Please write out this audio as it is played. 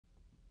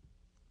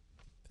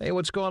Hey,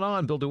 what's going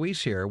on? Bill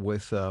DeWeese here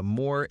with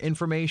more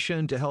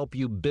information to help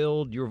you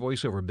build your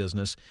voiceover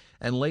business.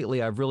 And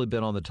lately, I've really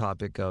been on the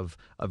topic of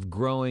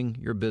growing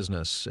your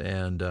business.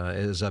 And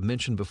as I've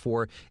mentioned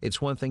before, it's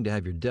one thing to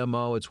have your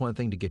demo, it's one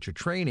thing to get your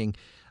training.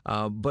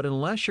 But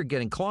unless you're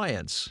getting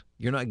clients,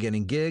 you're not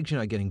getting gigs, you're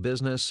not getting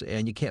business,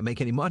 and you can't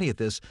make any money at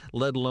this,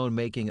 let alone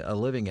making a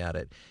living at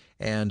it.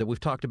 And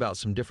we've talked about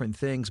some different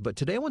things, but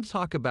today I want to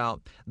talk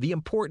about the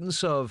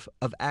importance of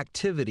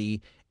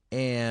activity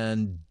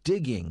and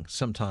digging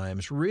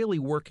sometimes, really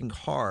working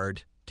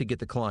hard to get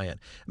the client.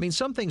 I mean,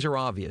 some things are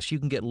obvious. You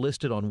can get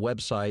listed on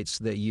websites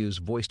that use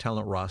voice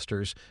talent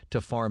rosters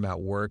to farm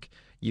out work.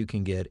 You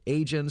can get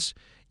agents.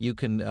 You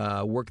can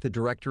work the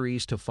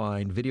directories to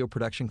find video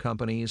production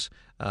companies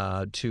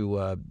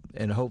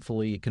and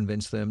hopefully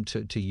convince them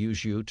to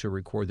use you to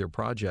record their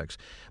projects.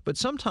 But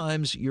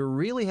sometimes you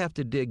really have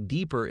to dig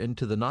deeper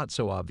into the not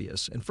so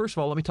obvious. And first of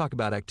all, let me talk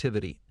about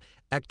activity.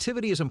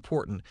 Activity is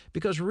important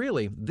because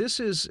really this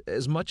is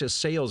as much a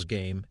sales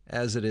game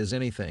as it is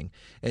anything.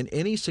 And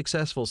any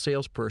successful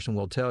salesperson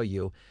will tell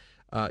you,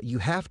 you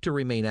have to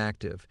remain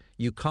active.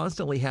 You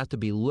constantly have to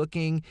be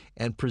looking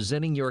and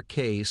presenting your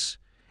case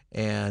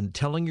and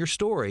telling your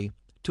story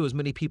to as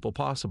many people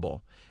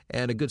possible.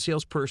 And a good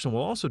salesperson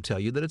will also tell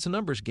you that it's a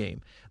numbers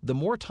game. The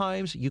more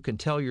times you can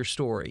tell your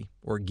story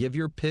or give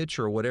your pitch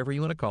or whatever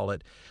you want to call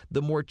it,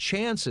 the more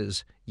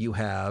chances you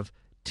have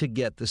to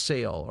get the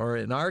sale, or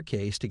in our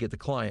case, to get the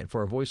client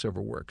for our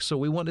voiceover work. So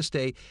we want to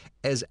stay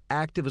as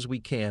active as we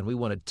can. We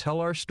want to tell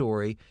our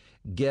story,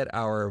 get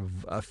our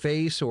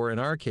face, or in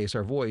our case,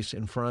 our voice,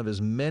 in front of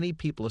as many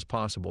people as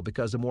possible,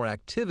 because the more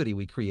activity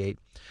we create,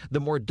 the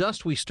more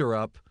dust we stir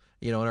up,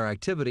 in our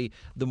activity,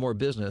 the more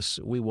business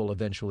we will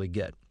eventually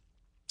get.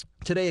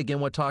 Today, again,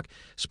 we'll talk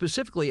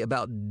specifically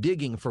about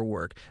digging for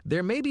work.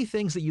 There may be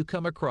things that you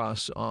come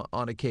across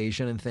on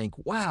occasion and think,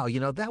 wow,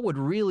 that would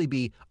really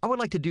be, I would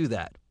like to do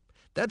that.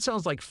 That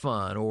sounds like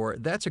fun, or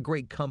that's a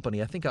great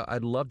company. I think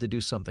I'd love to do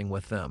something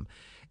with them.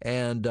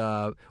 And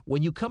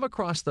when you come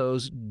across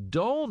those,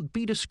 don't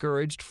be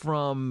discouraged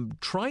from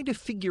trying to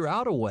figure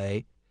out a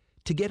way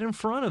to get in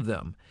front of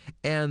them.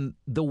 And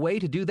the way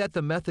to do that,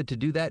 the method to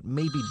do that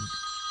may be...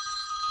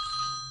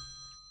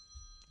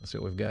 Let's see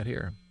what we've got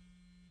here.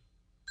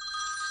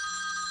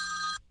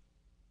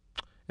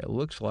 It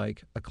looks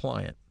like a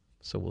client,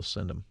 so we'll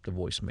send them to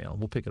voicemail.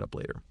 We'll pick it up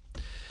later.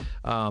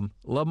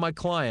 Love my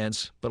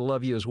clients, but I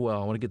love you as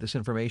well. I want to get this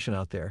information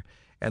out there.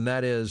 And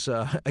that is,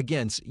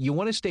 again, you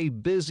want to stay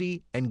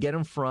busy and get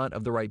in front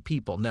of the right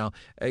people. Now,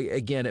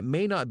 again, it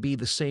may not be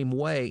the same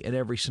way in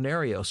every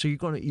scenario. So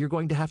you're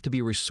going to have to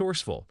be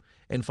resourceful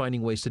in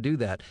finding ways to do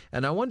that.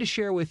 And I wanted to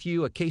share with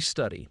you a case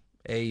study,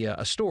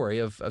 a story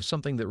of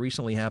something that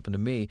recently happened to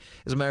me.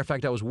 As a matter of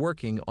fact, I was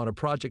working on a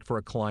project for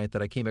a client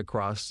that I came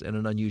across in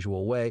an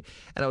unusual way,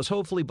 and I'm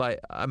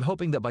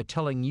hoping that by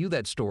telling you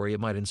that story, it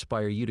might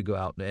inspire you to go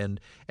out and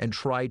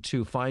try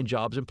to find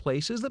jobs in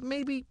places that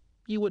maybe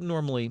you wouldn't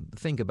normally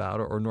think about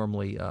or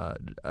normally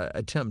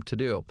attempt to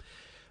do.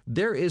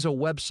 There is a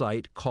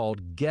website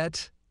called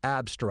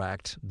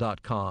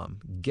getabstract.com,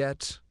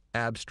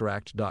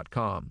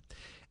 getabstract.com.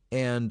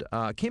 And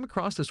came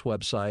across this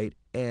website,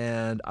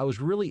 and I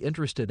was really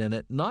interested in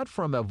it, not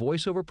from a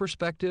voiceover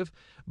perspective,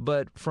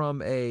 but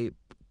from a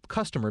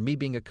customer, me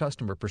being a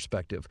customer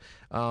perspective.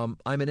 I'm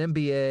an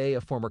MBA,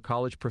 a former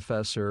college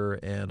professor,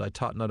 and I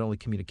taught not only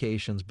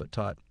communications, but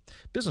taught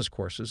business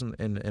courses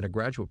in a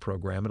graduate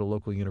program at a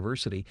local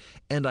university.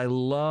 And I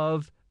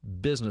love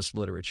business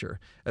literature,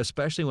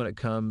 especially when it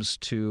comes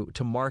to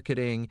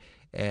marketing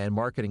and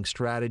marketing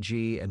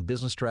strategy and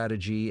business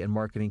strategy and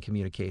marketing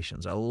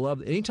communications. I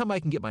love, anytime I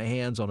can get my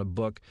hands on a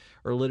book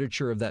or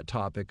literature of that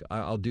topic,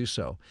 I'll do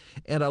so.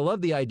 And I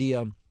love the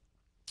idea,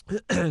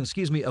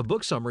 of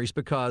book summaries,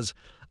 because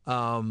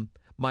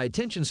my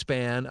attention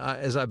span,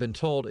 as I've been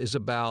told, is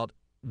about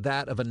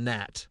that of a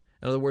gnat.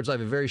 In other words, I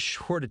have a very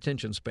short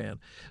attention span.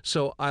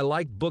 So I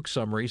like book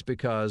summaries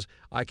because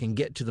I can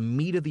get to the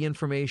meat of the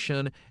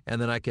information, and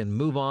then I can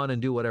move on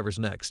and do whatever's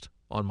next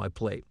on my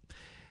plate.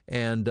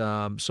 And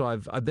so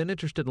I've been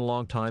interested in a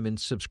long time in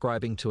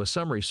subscribing to a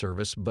summary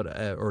service,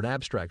 or an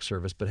abstract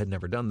service, but had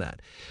never done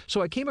that.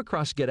 So I came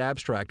across Get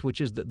Abstract,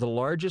 which is the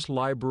largest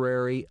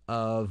library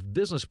of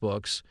business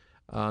books,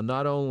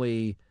 not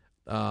only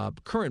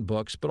current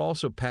books, but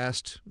also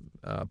past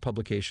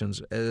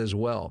publications as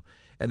well.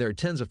 And there are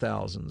tens of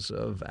thousands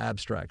of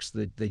abstracts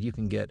that you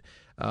can get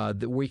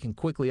where you can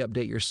quickly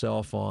update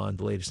yourself on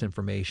the latest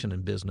information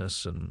in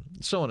business and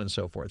so on and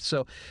so forth.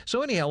 So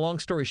anyhow, long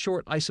story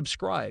short, I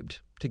subscribed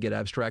to Get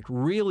Abstract,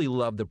 really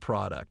loved the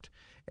product.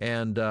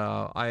 And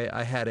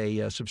I had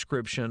a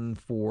subscription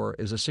it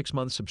was a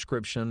 6-month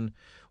subscription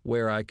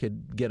where I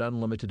could get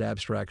unlimited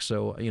abstracts.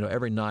 So,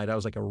 every night I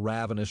was like a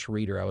ravenous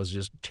reader. I was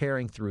just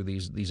tearing through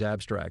these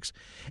abstracts.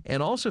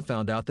 And also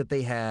found out that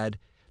they had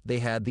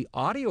the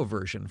audio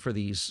version for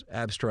these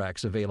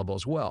abstracts available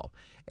as well.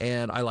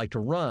 And I like to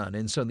run.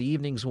 And so in the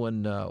evenings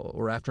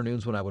or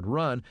afternoons when I would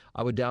run,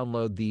 I would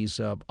download these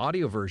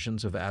audio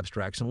versions of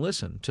abstracts and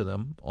listen to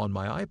them on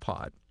my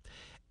iPod.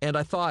 And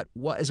I thought,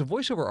 well, as a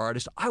voiceover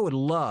artist, I would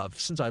love,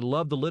 since I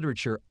love the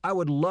literature, I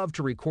would love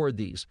to record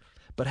these.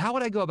 But how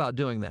would I go about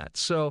doing that?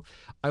 So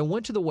I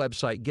went to the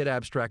website,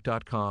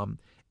 getabstract.com,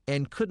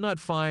 and could not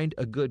find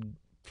a good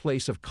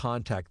place of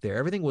contact there.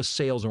 Everything was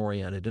sales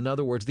oriented. In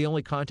other words, the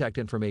only contact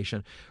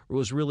information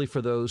was really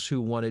for those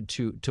who wanted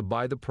to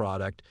buy the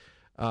product.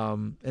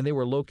 And they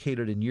were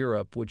located in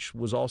Europe, which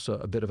was also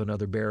a bit of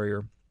another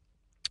barrier.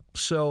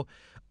 So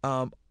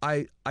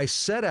I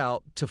set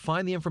out to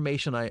find the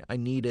information I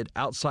needed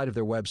outside of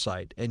their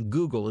website, and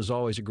Google is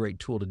always a great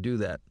tool to do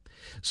that.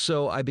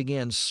 So I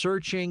began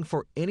searching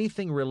for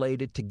anything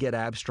related to Get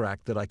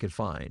Abstract that I could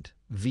find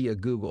via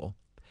Google.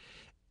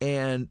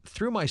 And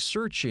through my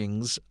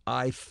searchings,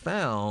 I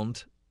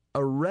found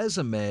a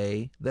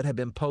resume that had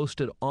been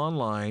posted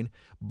online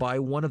by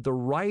one of the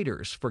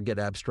writers for Get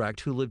Abstract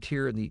who lives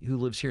here in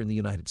the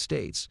United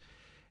States.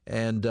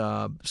 And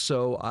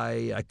so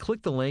I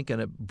clicked the link,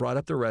 and it brought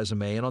up the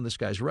resume. And on this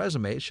guy's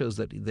resume, it shows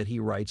that he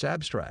writes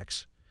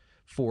abstracts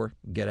for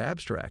Get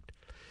Abstract.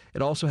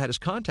 It also had his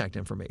contact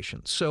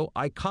information. So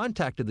I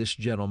contacted this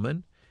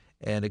gentleman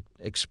and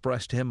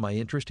expressed to him my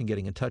interest in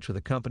getting in touch with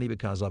the company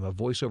because I'm a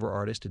voiceover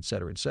artist, et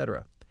cetera, et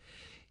cetera.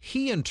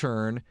 He, in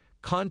turn,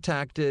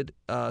 contacted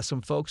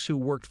some folks who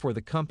worked for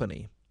the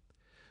company,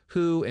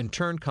 who in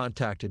turn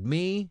contacted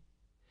me,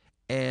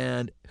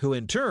 and who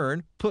in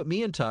turn put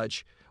me in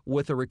touch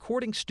with a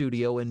recording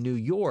studio in New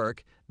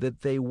York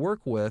that they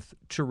work with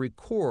to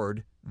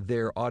record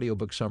their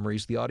audiobook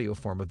summaries, the audio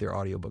form of their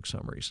audiobook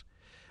summaries.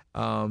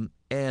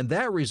 And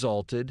that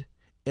resulted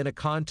in a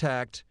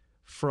contact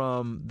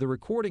from the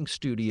recording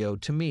studio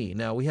to me.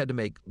 Now,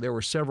 there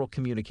were several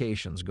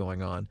communications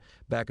going on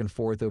back and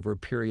forth over a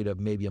period of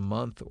maybe a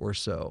month or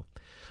so.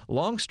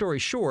 Long story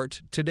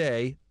short,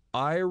 today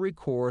I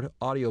record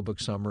audiobook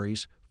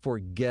summaries for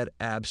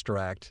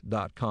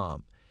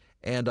getabstract.com.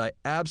 And I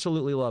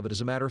absolutely love it.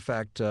 As a matter of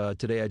fact,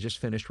 today I just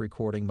finished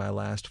recording my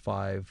last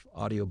 5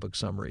 audiobook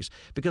summaries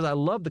because I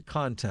love the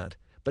content,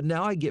 but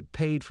now I get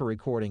paid for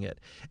recording it.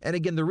 And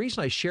again, the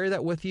reason I share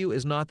that with you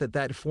is not that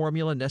that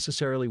formula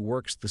necessarily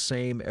works the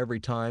same every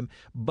time,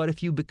 but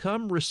if you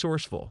become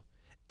resourceful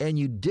and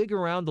you dig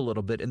around a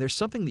little bit and there's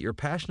something that you're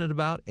passionate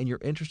about and you're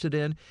interested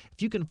in,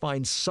 if you can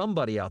find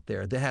somebody out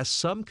there that has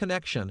some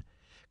connection,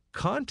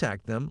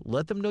 contact them,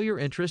 let them know your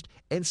interest,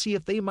 and see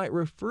if they might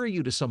refer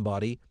you to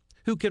somebody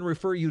who can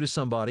refer you to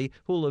somebody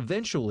who will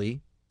eventually,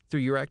 through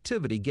your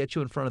activity, get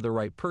you in front of the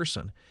right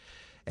person.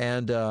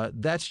 And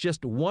that's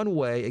just one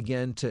way,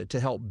 again, to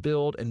help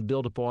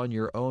build upon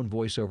your own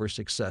voiceover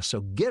success.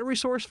 So get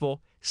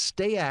resourceful,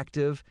 stay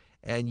active,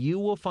 and you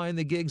will find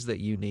the gigs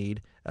that you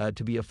need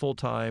to be a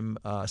full-time,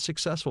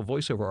 successful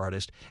voiceover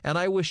artist. And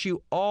I wish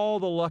you all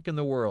the luck in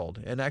the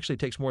world. And actually, it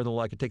takes more than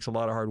luck. It takes a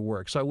lot of hard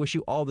work. So I wish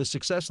you all the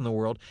success in the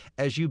world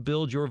as you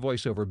build your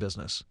voiceover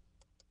business.